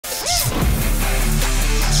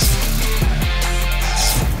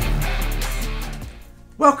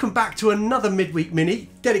Welcome back to another midweek mini.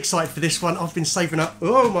 Get excited for this one. I've been saving up,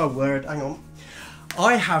 oh my word, hang on.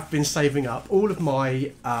 I have been saving up all of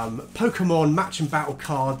my Pokemon match and battle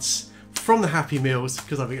cards from the Happy Meals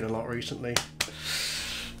because I've eaten a lot recently.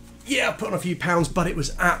 Yeah, I put on a few pounds, but it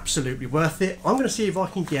was absolutely worth it. I'm going to see if I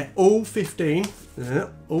can get all 15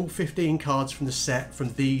 cards from the set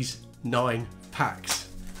from these 9 packs.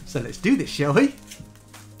 So let's do this, shall we?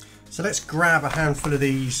 So let's grab a handful of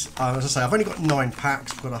these. As I say, I've only got 9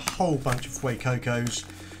 packs. I've got a whole bunch of Fuecocos,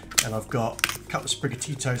 and I've got a couple of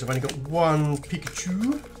Sprigatitos. I've only got 1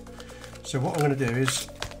 Pikachu. So what I'm going to do is,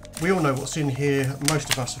 we all know what's in here.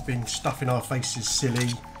 Most of us have been stuffing our faces silly.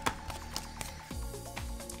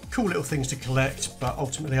 Cool little things to collect, but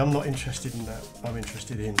ultimately I'm not interested in that. I'm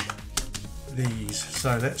interested in these.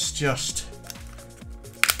 So let's just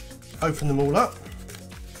open them all up.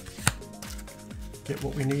 Get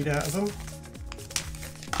what we need out of them,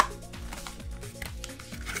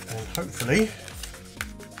 and hopefully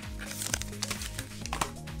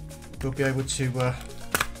we'll be able to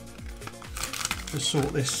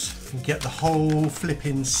sort this and get the whole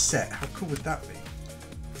flipping set. How cool would that be?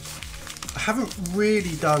 I haven't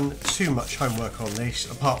really done too much homework on this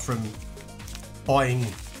apart from buying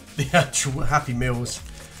the actual Happy Meals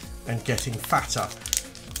and getting fatter,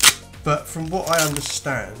 but from what I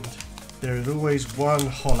understand, there is always 1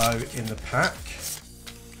 holo in the pack,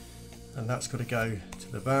 and that's got to go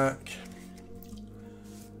to the back.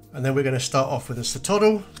 And then we're going to start off with a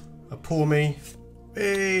Satoddle, a Pawmi,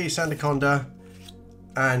 a Sandaconda,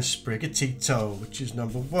 and Sprigatito, which is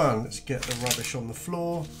number 1. Let's get the rubbish on the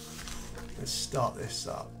floor. Let's start this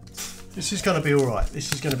up. This is going to be alright.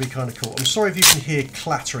 This is going to be kind of cool. I'm sorry if you can hear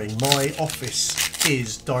clattering. My office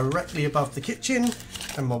is directly above the kitchen,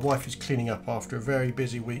 and my wife is cleaning up after a very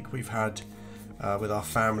busy week we've had with our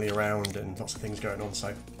family around and lots of things going on.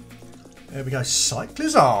 So there we go.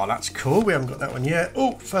 Cyclizar, that's cool. We haven't got that one yet.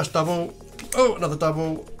 Oh, first double. Oh, another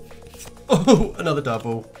double. Oh, another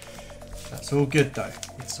double. That's all good though.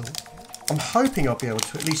 It's all... I'm hoping I'll be able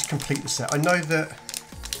to at least complete the set. I know that...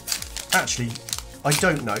 Actually, I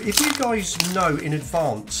don't know. If you guys know in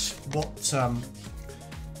advance what...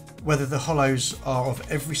 whether the holos are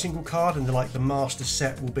of every single card and the master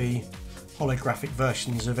set will be holographic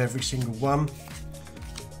versions of every single one.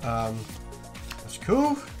 That's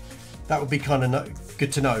cool. That would be kind of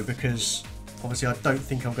good to know, because obviously I don't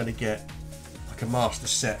think I'm going to get like a master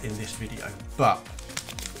set in this video, but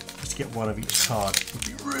just to get 1 of each card would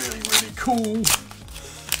be really, really cool.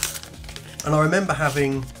 And I remember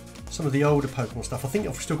having some of the older Pokemon stuff. I think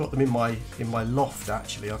I've still got them in my loft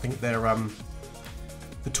actually. I think they're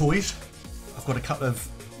the toys. I've got a couple of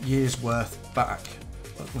years worth back.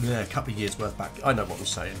 Yeah, a couple of years worth back. I know what I'm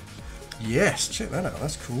saying. Yes, check that out.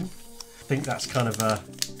 That's cool. I think that's kind of a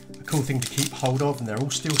cool thing to keep hold of, and they're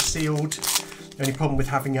all still sealed. The only problem with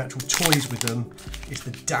having actual toys with them is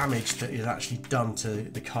the damage that is actually done to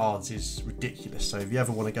the cards is ridiculous. So if you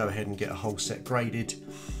ever want to go ahead and get a whole set graded,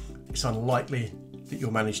 it's unlikely that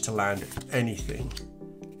you'll manage to land anything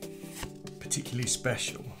particularly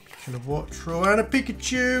special. Kilowattrel and a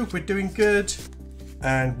Pikachu. We're doing good,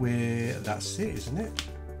 and that's it, isn't it?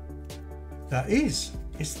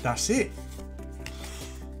 That's it.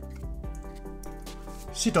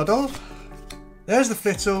 Sitoddle. There's the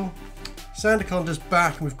Flittle. Sandaconda's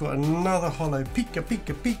back, and we've got another holo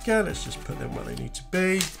Pika. Let's just put them where they need to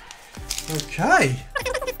be. Okay.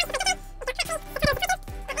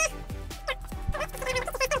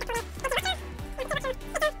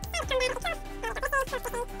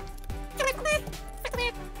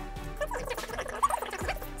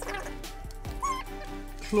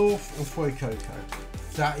 Cloth and Fuecoco.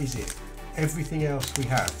 That is it. Everything else we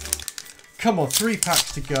have. Come on, 3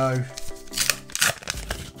 packs to go.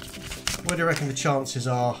 What do you reckon the chances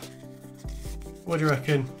are? What do you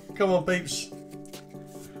reckon? Come on, beeps.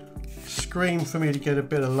 Scream for me to get a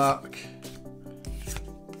bit of luck.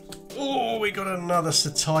 Oh, we got another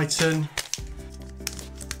Titan.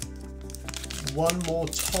 1 more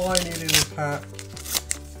tiny little pack.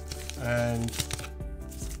 And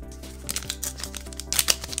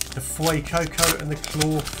the Fuecoco and the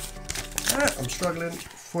Cloth. I'm struggling.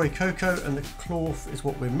 Fuecoco and the Cloth is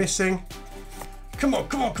what we're missing. Come on,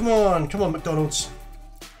 come on, come on. Come on, McDonald's.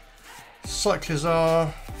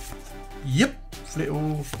 Cyclizar. Yep.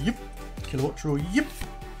 Flittle. Yep. Kilowattrel. Yep.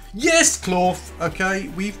 Yes, Cloth. Okay,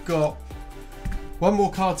 we've got 1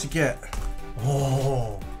 more card to get.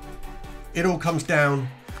 Oh. It all comes down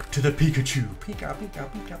to the Pikachu. Pika, Pika,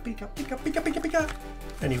 Pika, Pika, Pika, Pika, Pika, Pika.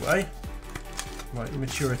 Anyway. Right,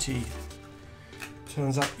 immaturity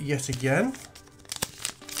turns up yet again.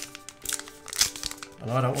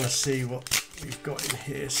 And I don't want to see what we've got in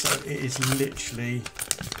here. So it is literally,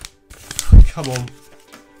 come on,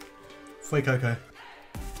 Fuecoco,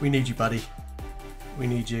 we need you, buddy. We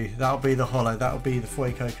need you. That'll be the holo. That'll be the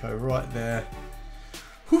Fuecoco right there.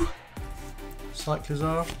 Whew.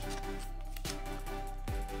 Cyclizar.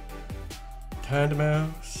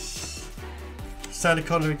 Tandemouse.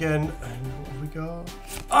 Sandaconda again. And what have we got?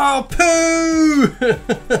 Oh, poo!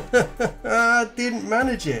 I didn't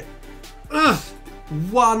manage it. Ugh.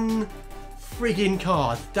 One friggin'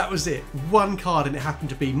 card. That was it. One card, and it happened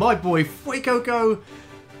to be my boy Fuecoco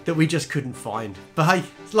that we just couldn't find. But hey,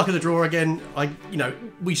 it's luck of the draw again.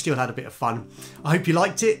 We still had a bit of fun. I hope you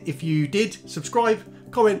liked it. If you did, subscribe,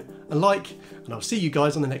 comment, and like, and I'll see you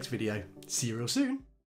guys on the next video. See you real soon.